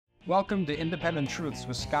Welcome to Independent Truths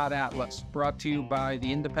with Scott Atlas, brought to you by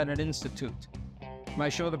the Independent Institute, my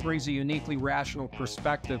show that brings a uniquely rational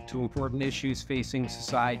perspective to important issues facing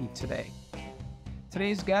society today.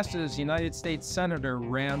 Today's guest is United States Senator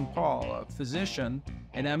Rand Paul, a physician,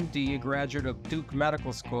 an MD, a graduate of Duke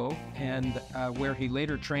Medical School, and where he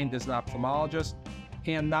later trained as an ophthalmologist,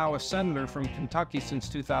 and now a senator from Kentucky since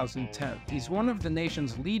 2010. He's one of the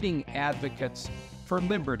nation's leading advocates for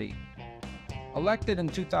liberty. Elected in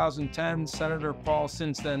 2010, Senator Paul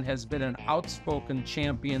since then has been an outspoken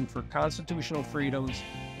champion for constitutional freedoms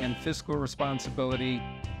and fiscal responsibility,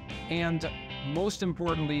 and most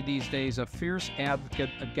importantly these days, a fierce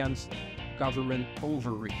advocate against government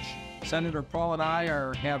overreach. Senator Paul and I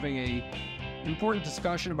are having an important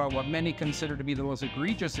discussion about what many consider to be the most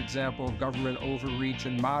egregious example of government overreach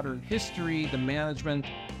in modern history, the management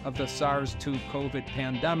of the SARS-2 COVID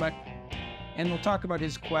pandemic. And we'll talk about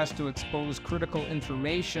his quest to expose critical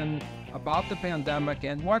information about the pandemic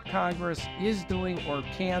and what Congress is doing or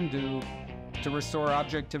can do to restore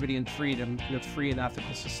objectivity and freedom in a free and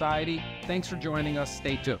ethical society. Thanks for joining us.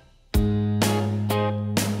 Stay tuned. Okay,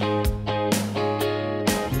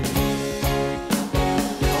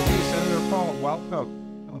 Senator Paul,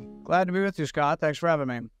 welcome. Glad to be with you, Scott. Thanks for having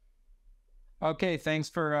me. Okay, thanks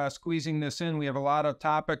for squeezing this in. We have a lot of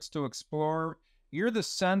topics to explore. You're the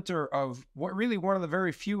center of one of the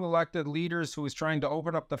very few elected leaders who is trying to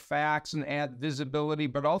open up the facts and add visibility,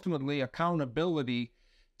 but ultimately accountability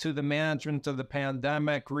to the management of the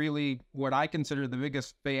pandemic, really what I consider the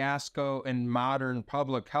biggest fiasco in modern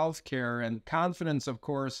public health care. And confidence, of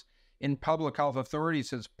course, in public health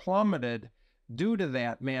authorities has plummeted due to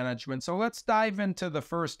that management. So let's dive into the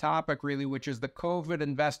first topic, really, which is the COVID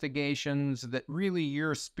investigations that really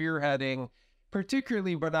you're spearheading,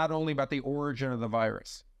 particularly, but not only, about the origin of the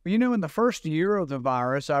virus. You know, in the first year of the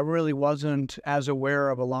virus, I really wasn't as aware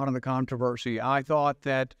of a lot of the controversy. I thought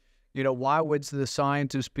that, why would the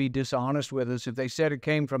scientists be dishonest with us? If they said it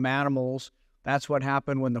came from animals, that's what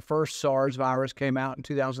happened when the first SARS virus came out in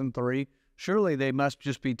 2003. Surely they must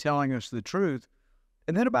just be telling us the truth.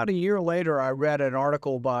 And then about a year later, I read an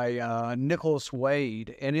article by Nicholas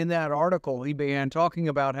Wade. And in that article, he began talking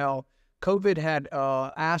about how COVID had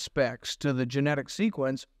aspects to the genetic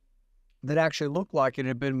sequence that actually looked like it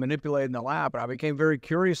had been manipulated in the lab. And I became very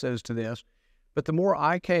curious as to this. But the more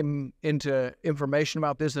I came into information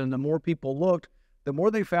about this and the more people looked, the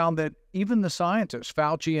more they found that even the scientists,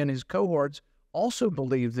 Fauci and his cohorts, also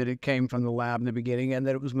believed that it came from the lab in the beginning and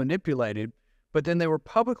that it was manipulated. But then they were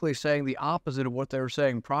publicly saying the opposite of what they were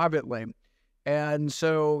saying privately. And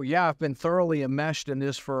so, yeah, I've been thoroughly enmeshed in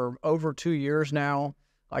this for over 2 years now.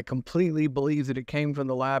 I completely believe that it came from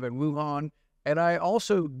the lab in Wuhan. And I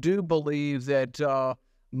also do believe that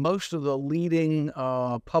most of the leading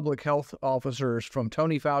public health officers from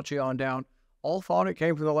Tony Fauci on down all thought it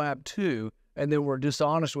came from the lab too, and then were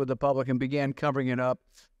dishonest with the public and began covering it up,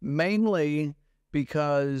 mainly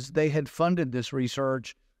because they had funded this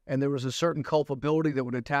research and there was a certain culpability that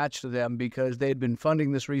would attach to them because they had been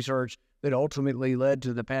funding this research that ultimately led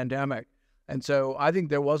to the pandemic. And so I think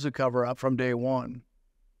there was a cover-up from day one.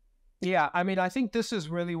 Yeah, I think this is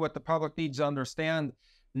really what the public needs to understand,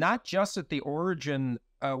 not just that the origin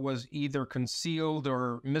was either concealed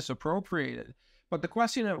or misappropriated, but the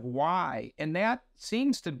question of why. And that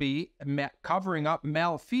seems to be covering up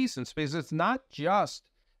malfeasance, because it's not just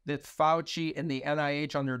that Fauci and the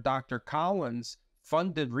NIH under Dr. Collins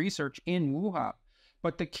funded research in Wuhan,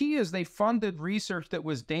 but the key is they funded research that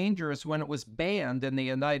was dangerous when it was banned in the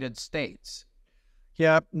United States.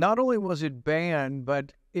 Yeah, not only was it banned,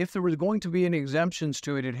 but if there was going to be any exemptions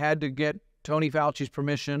to it, it had to get Tony Fauci's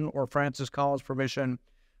permission or Francis Collins' permission.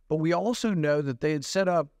 But we also know that they had set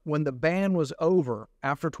up, when the ban was over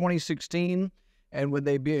after 2016 and when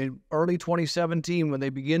early 2017, when they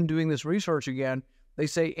begin doing this research again, they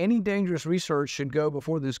say any dangerous research should go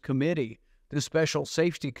before this committee, this special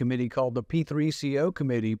safety committee called the P3CO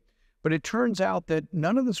committee. But it turns out that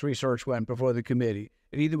none of this research went before the committee.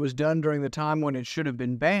 It either was done during the time when it should have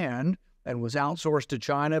been banned and was outsourced to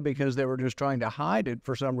China because they were just trying to hide it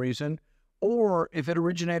for some reason, or if it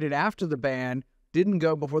originated after the ban, didn't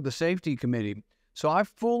go before the safety committee. So I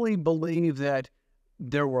fully believe that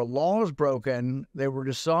there were laws broken, they were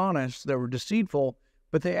dishonest, they were deceitful,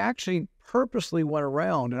 but they actually purposely went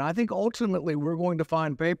around. And I think ultimately we're going to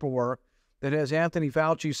find paperwork that has Anthony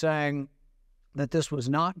Fauci saying that this was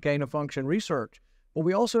not gain-of-function research. But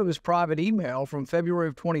we also have his private email from February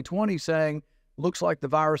of 2020 saying, looks like the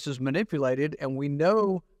virus is manipulated, and we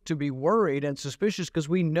know to be worried and suspicious because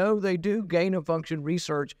we know they do gain-of-function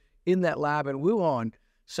research in that lab in Wuhan.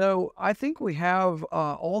 So I think we have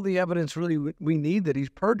all the evidence really we need that he's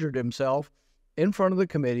perjured himself in front of the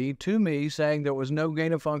committee to me, saying there was no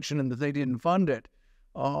gain of function and that they didn't fund it.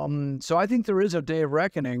 So I think there is a day of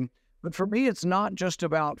reckoning. But for me, it's not just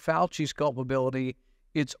about Fauci's culpability.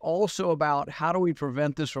 It's also about how do we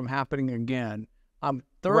prevent this from happening again. I'm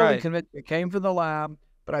thoroughly convinced it came from the lab,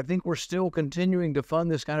 but I think we're still continuing to fund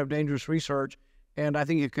this kind of dangerous research, and I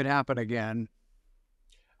think it could happen again.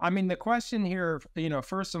 I mean, the question here,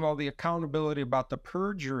 first of all, the accountability about the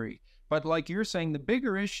perjury. But like you're saying, the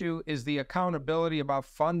bigger issue is the accountability about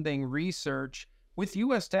funding research with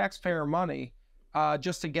U.S. taxpayer money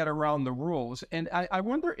just to get around the rules. And I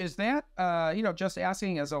wonder, is that, just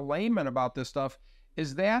asking as a layman about this stuff,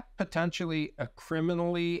 is that potentially a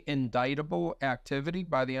criminally indictable activity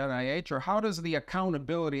by the NIH? Or how does the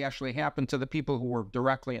accountability actually happen to the people who were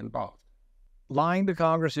directly involved? Lying to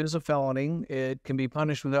Congress is a felony. It can be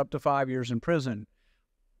punished with up to 5 years in prison.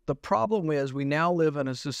 The problem is we now live in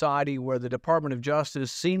a society where the Department of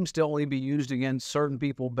Justice seems to only be used against certain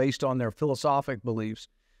people based on their philosophic beliefs.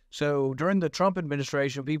 So during the Trump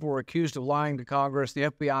administration, people were accused of lying to Congress. The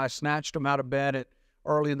FBI snatched them out of bed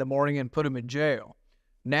early in the morning and put them in jail.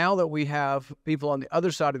 Now that we have people on the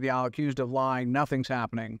other side of the aisle accused of lying, nothing's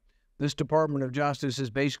happening. This Department of Justice is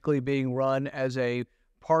basically being run as a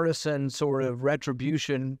partisan sort of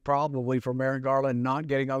retribution, probably for Merrick Garland not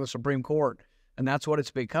getting on the Supreme Court. And that's what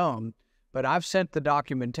it's become. But I've sent the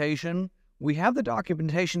documentation. We have the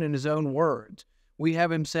documentation in his own words. We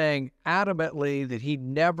have him saying adamantly that he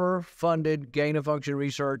never funded gain-of-function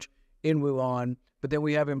research in Wuhan. But then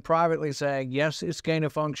we have him privately saying, yes, it's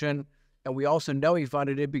gain-of-function. And we also know he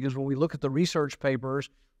funded it because when we look at the research papers,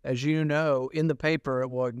 as you know, in the paper,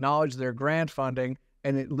 it will acknowledge their grant funding,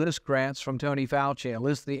 and it lists grants from Tony Fauci. It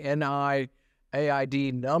lists the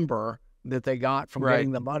NIAID number that they got from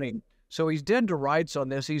getting the money. So he's dead to rights on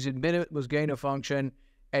this. He's admitted it was gain of function,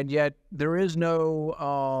 and yet there is no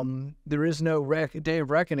day of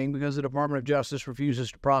reckoning because the Department of Justice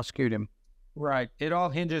refuses to prosecute him. Right. It all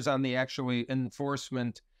hinges on the actually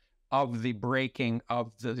enforcement of the breaking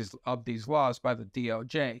of these laws by the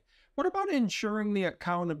DOJ. What about ensuring the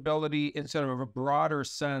accountability instead of a broader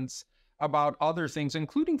sense about other things,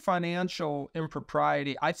 including financial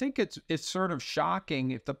impropriety? I think it's sort of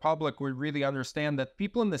shocking if the public would really understand that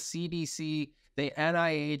people in the CDC, the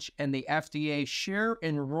NIH, and the FDA share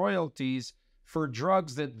in royalties for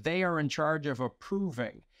drugs that they are in charge of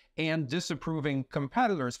approving and disapproving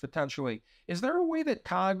competitors potentially. Is there a way that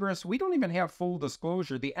Congress, we don't even have full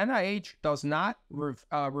disclosure. The NIH does not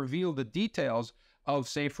reveal the details of,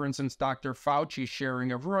 say, for instance, Dr. Fauci's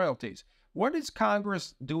sharing of royalties. What is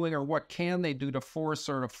Congress doing, or what can they do to force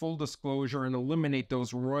sort of full disclosure and eliminate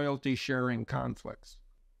those royalty sharing conflicts?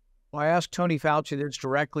 Well, I asked Tony Fauci this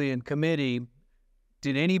directly in committee.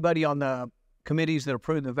 Did anybody on the committees that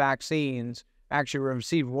approved the vaccines actually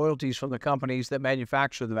receive royalties from the companies that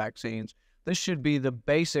manufacture the vaccines? This should be the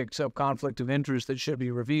basics of conflict of interest that should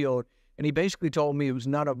be revealed. And he basically told me it was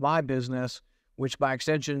none of my business, which by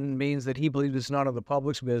extension means that he believes it's none of the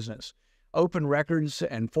public's business. Open records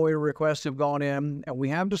and FOIA requests have gone in, and we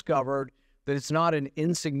have discovered that it's not an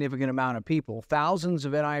insignificant amount of people. Thousands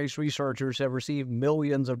of NIH researchers have received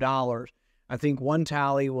millions of dollars. I think one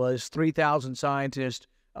tally was 3,000 scientists,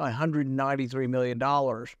 $193 million.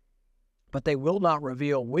 But they will not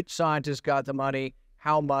reveal which scientists got the money,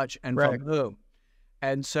 how much, and from whom.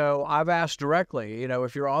 And so I've asked directly,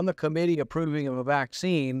 if you're on the committee approving of a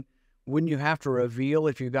vaccine, wouldn't you have to reveal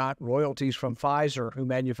if you got royalties from Pfizer, who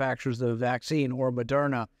manufactures the vaccine, or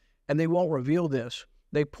Moderna? And they won't reveal this.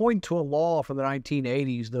 They point to a law from the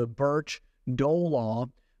 1980s, the Birch-Dole law,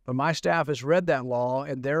 but my staff has read that law,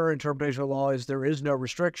 and their interpretation of the law is there is no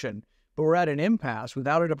restriction. But we're at an impasse.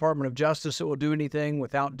 Without a Department of Justice that will do anything,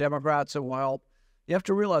 without Democrats that will help. You have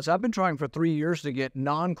to realize I've been trying for 3 years to get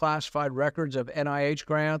non-classified records of NIH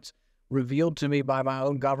grants revealed to me by my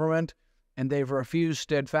own government, and they've refused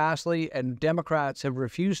steadfastly, and Democrats have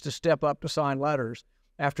refused to step up to sign letters.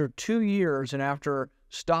 After 2 years and after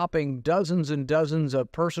stopping dozens and dozens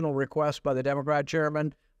of personal requests by the Democrat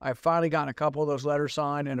chairman, I've finally gotten a couple of those letters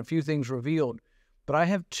signed and a few things revealed. But I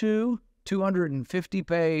have two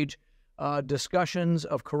 250-page discussions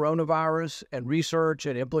of coronavirus and research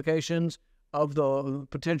and implications of the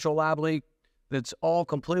potential lab leak that's all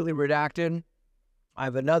completely redacted. I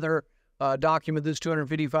have another document that's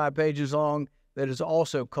 255 pages long that is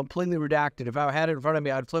also completely redacted. If I had it in front of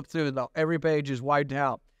me, I'd flip through and every page is whited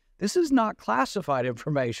out. This is not classified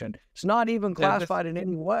information. It's not even classified in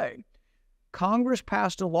any way. Congress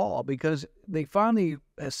passed a law because they finally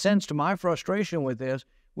sensed my frustration with this.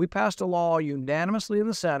 We passed a law unanimously in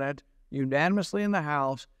the Senate unanimously in the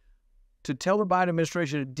House to tell the Biden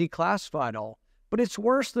administration to declassify it all. But it's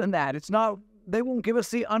worse than that. It's not, they won't give us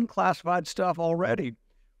the unclassified stuff already.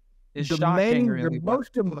 It's shocking, really.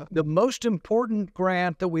 The most important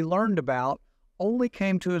grant that we learned about only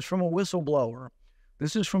came to us from a whistleblower.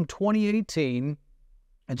 This is from 2018.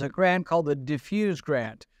 It's a grant called the Diffuse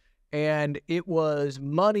Grant. And it was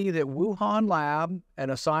money that Wuhan Lab and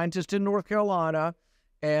a scientist in North Carolina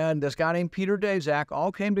and this guy named Peter Daszak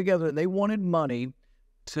all came together, and they wanted money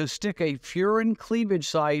to stick a furin cleavage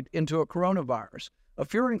site into a coronavirus. A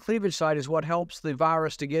furin cleavage site is what helps the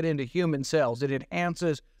virus to get into human cells. It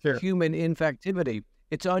enhances human infectivity.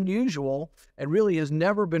 It's unusual and really has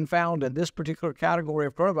never been found in this particular category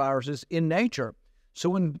of coronaviruses in nature. So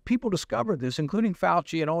when people discovered this, including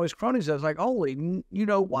Fauci and all his cronies, I was like, holy, you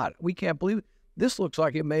know what? We can't believe it. This looks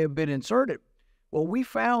like it may have been inserted. Well, we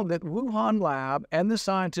found that Wuhan Lab and the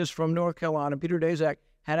scientist from North Carolina, Peter Daszak,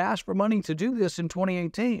 had asked for money to do this in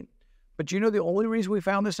 2018. But you know the only reason we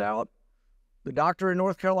found this out? The doctor in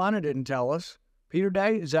North Carolina didn't tell us. Peter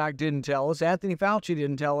Daszak didn't tell us. Anthony Fauci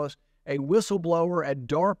didn't tell us. A whistleblower at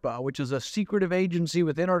DARPA, which is a secretive agency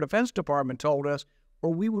within our Defense Department, told us,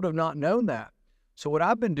 or we would have not known that. So what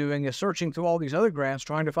I've been doing is searching through all these other grants,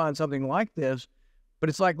 trying to find something like this, but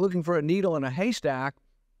it's like looking for a needle in a haystack.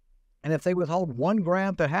 And if they withhold one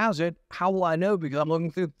grant that has it, how will I know? Because I'm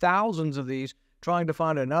looking through thousands of these, trying to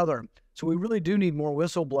find another. So we really do need more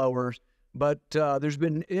whistleblowers, but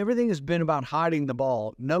everything has been about hiding the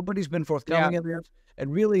ball. Nobody's been forthcoming in this,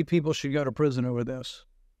 and really people should go to prison over this.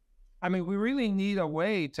 I mean, we really need a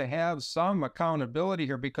way to have some accountability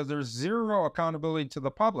here, because there's zero accountability to the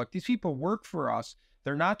public. These people work for us.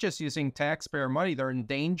 They're not just using taxpayer money. They're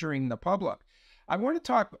endangering the public. I want to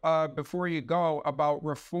talk, before you go, about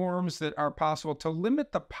reforms that are possible to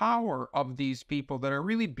limit the power of these people that are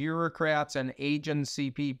really bureaucrats and agency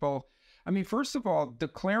people. I mean, first of all,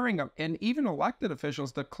 and even elected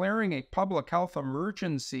officials declaring a public health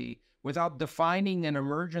emergency without defining an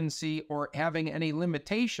emergency or having any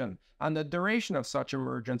limitation on the duration of such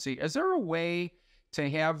emergency. Is there a way to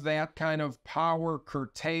have that kind of power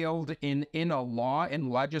curtailed in a law, in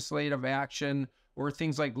legislative action, or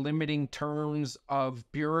things like limiting terms of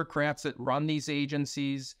bureaucrats that run these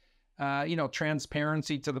agencies,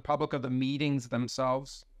 transparency to the public of the meetings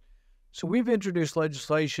themselves? So we've introduced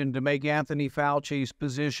legislation to make Anthony Fauci's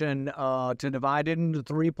position, to divide it into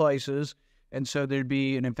three places. And so there'd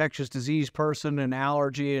be an infectious disease person, an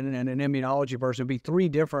allergy, and an immunology person. It'd be three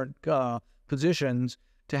different positions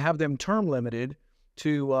to have them term limited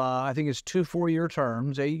to, I think it's 2 4-year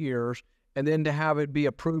terms, 8 years, and then to have it be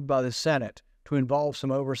approved by the Senate to involve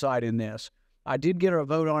some oversight in this. I did get a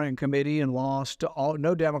vote on it in committee and lost.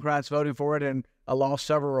 No Democrats voted for it, and I lost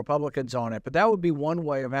several Republicans on it. But that would be one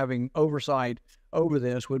way of having oversight over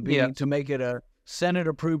this, would be to make it a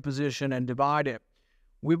Senate-approved position and divide it.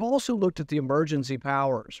 We've also looked at the emergency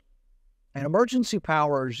powers. And emergency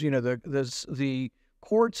powers, the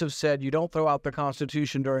courts have said you don't throw out the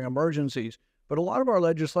Constitution during emergencies, but a lot of our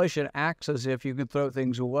legislation acts as if you could throw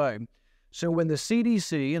things away. So when the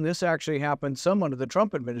CDC, and this actually happened some under the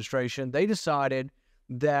Trump administration, they decided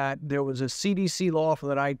that there was a CDC law from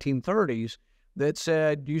the 1930s that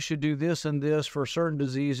said you should do this and this for certain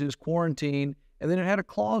diseases, quarantine, and then it had a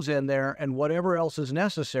clause in there, and whatever else is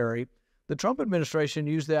necessary. The Trump administration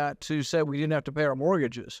used that to say we didn't have to pay our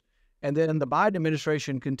mortgages. And then the Biden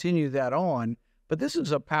administration continued that on. But this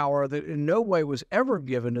is a power that in no way was ever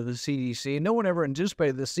given to the CDC. No one ever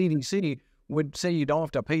anticipated the CDC would say you don't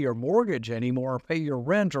have to pay your mortgage anymore, or pay your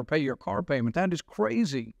rent, or pay your car payment. That is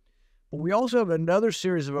crazy. But we also have another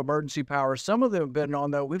series of emergency powers. Some of them have been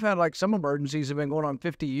on, though. We've had some emergencies have been going on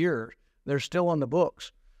 50 years. They're still on the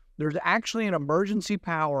books. There's actually an emergency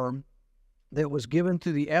power that was given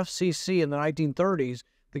to the FCC in the 1930s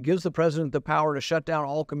that gives the president the power to shut down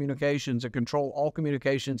all communications and control all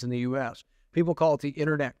communications in the U.S. People call it the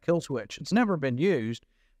internet kill switch. It's never been used,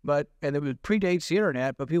 and it predates the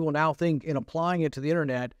internet, but people now think in applying it to the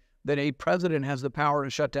internet that a president has the power to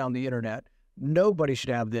shut down the internet. Nobody should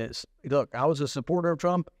have this. Look, I was a supporter of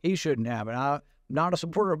Trump. He shouldn't have it. I'm not a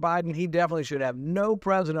supporter of Biden. He definitely should have. No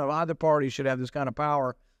president of either party should have this kind of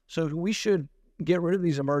power. So we should get rid of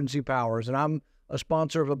these emergency powers, and I'm a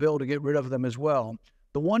sponsor of a bill to get rid of them as well.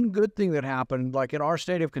 The one good thing that happened, like in our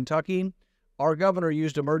state of Kentucky, our governor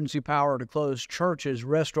used emergency power to close churches,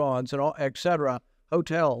 restaurants, and all, etc.,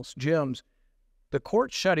 hotels, gyms. The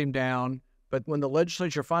court shut him down, but when the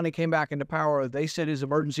legislature finally came back into power, they said his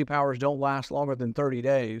emergency powers don't last longer than 30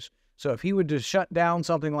 days. So if he would just shut down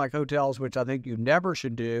something like hotels, which I think you never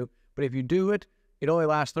should do, but if you do it, it only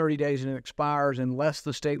lasts 30 days and it expires unless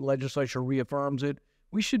the state legislature reaffirms it.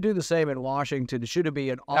 We should do the same in Washington. It should be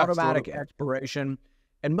an automatic expiration.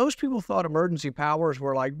 And most people thought emergency powers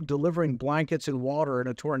were like delivering blankets and water in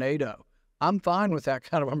a tornado. I'm fine with that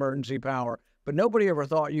kind of emergency power, but nobody ever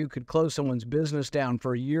thought you could close someone's business down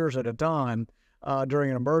for years at a time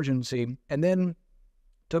during an emergency. And then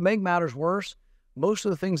to make matters worse, most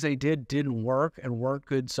of the things they did didn't work and weren't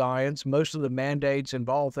good science. Most of the mandates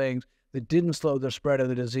involved things that didn't slow the spread of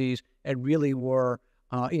the disease and really were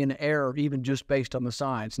in error, even just based on the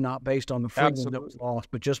science, not based on the freedom that was lost,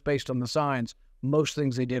 but just based on the science. Most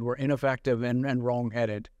things they did were ineffective and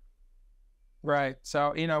wrong-headed. Right.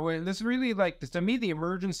 So, this really, to me, the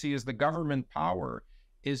emergency is the government power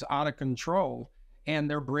is out of control, and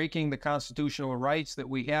they're breaking the constitutional rights that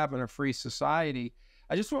we have in a free society.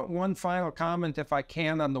 I just want one final comment, if I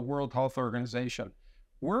can, on the World Health Organization.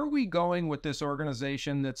 Where are we going with this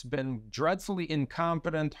organization that's been dreadfully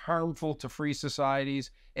incompetent, harmful to free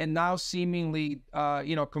societies, and now seemingly,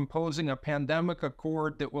 composing a pandemic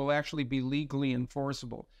accord that will actually be legally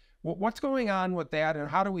enforceable? What's going on with that, and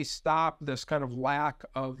how do we stop this kind of lack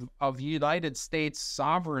of United States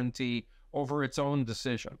sovereignty over its own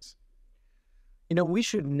decisions? We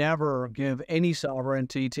should never give any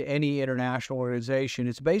sovereignty to any international organization.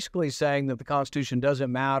 It's basically saying that the Constitution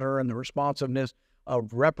doesn't matter and the responsiveness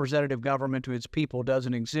of representative government to its people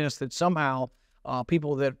doesn't exist, that somehow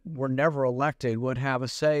people that were never elected would have a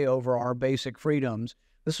say over our basic freedoms.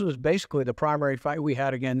 This was basically the primary fight we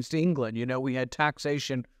had against England. We had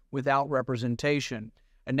taxation without representation.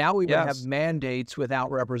 And now we would have mandates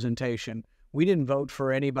without representation. We didn't vote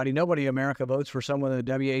for anybody. Nobody in America votes for someone in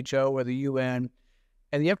the WHO or the UN.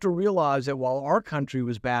 And you have to realize that while our country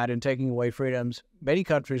was bad in taking away freedoms, many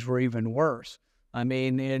countries were even worse. I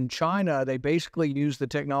mean, in China, they basically used the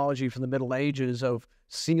technology from the Middle Ages of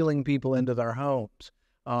sealing people into their homes.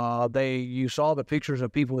 You saw the pictures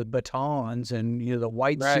of people with batons and the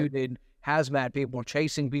white-suited hazmat people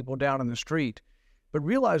chasing people down in the street. But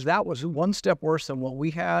realize that was one step worse than what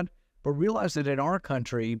we had. But realize that in our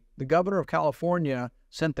country, the governor of California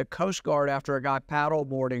sent the Coast Guard after a guy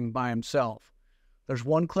paddleboarding by himself. There's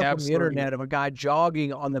one clip on the internet of a guy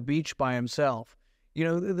jogging on the beach by himself.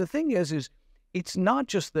 The thing is it's not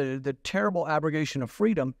just the terrible abrogation of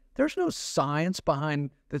freedom. There's no science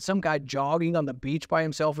behind that some guy jogging on the beach by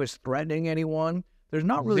himself is threatening anyone. There's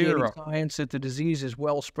not really any science that the disease is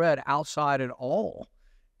well spread outside at all.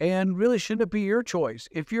 And really, shouldn't it be your choice?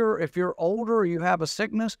 If you're older or you have a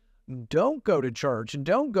sickness, don't go to church and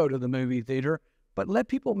don't go to the movie theater, but let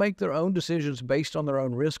people make their own decisions based on their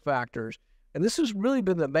own risk factors. And this has really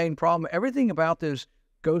been the main problem. Everything about this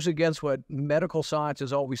goes against what medical science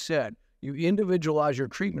has always said. You individualize your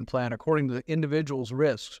treatment plan according to the individual's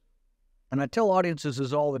risks. And I tell audiences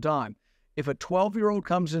this all the time. If a 12-year-old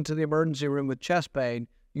comes into the emergency room with chest pain,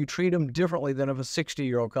 you treat them differently than if a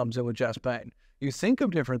 60-year-old comes in with chest pain. You think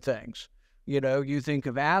of different things. You think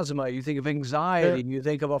of asthma, you think of anxiety, you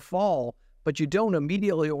think of a fall, but you don't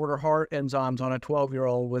immediately order heart enzymes on a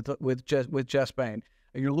 12-year-old with chest pain.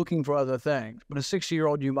 You're looking for other things. But a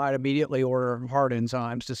 60-year-old, you might immediately order heart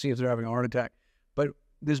enzymes to see if they're having a heart attack. But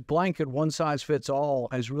this blanket one-size-fits-all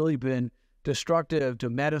has really been destructive to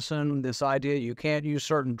medicine, this idea you can't use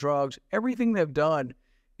certain drugs. Everything they've done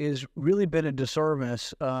has really been a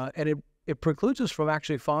disservice, and it precludes us from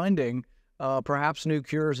actually finding perhaps new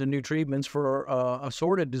cures and new treatments for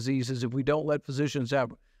assorted diseases if we don't let physicians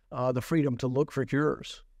have the freedom to look for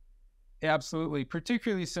cures. Absolutely,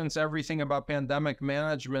 particularly since everything about pandemic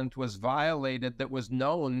management was violated that was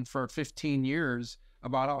known for 15 years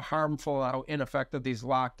about how harmful, how ineffective these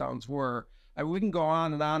lockdowns were. We can go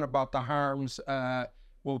on and on about the harms.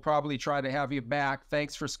 We'll probably try to have you back.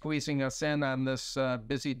 Thanks for squeezing us in on this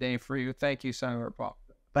busy day for you. Thank you, Senator Paul.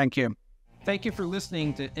 Thank you. Thank you for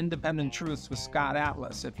listening to Independent Truths with Scott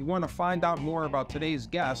Atlas. If you want to find out more about today's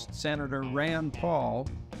guest, Senator Rand Paul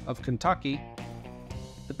of Kentucky,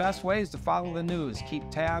 the best way is to follow the news. Keep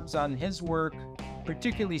tabs on his work,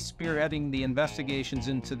 particularly spearheading the investigations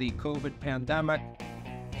into the COVID pandemic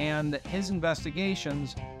and his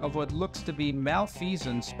investigations of what looks to be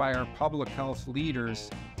malfeasance by our public health leaders,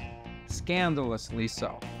 scandalously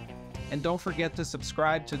so. And don't forget to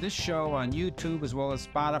subscribe to this show on YouTube as well as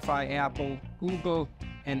Spotify, Apple, Google,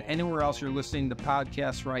 and anywhere else you're listening to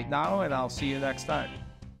podcasts right now, and I'll see you next time.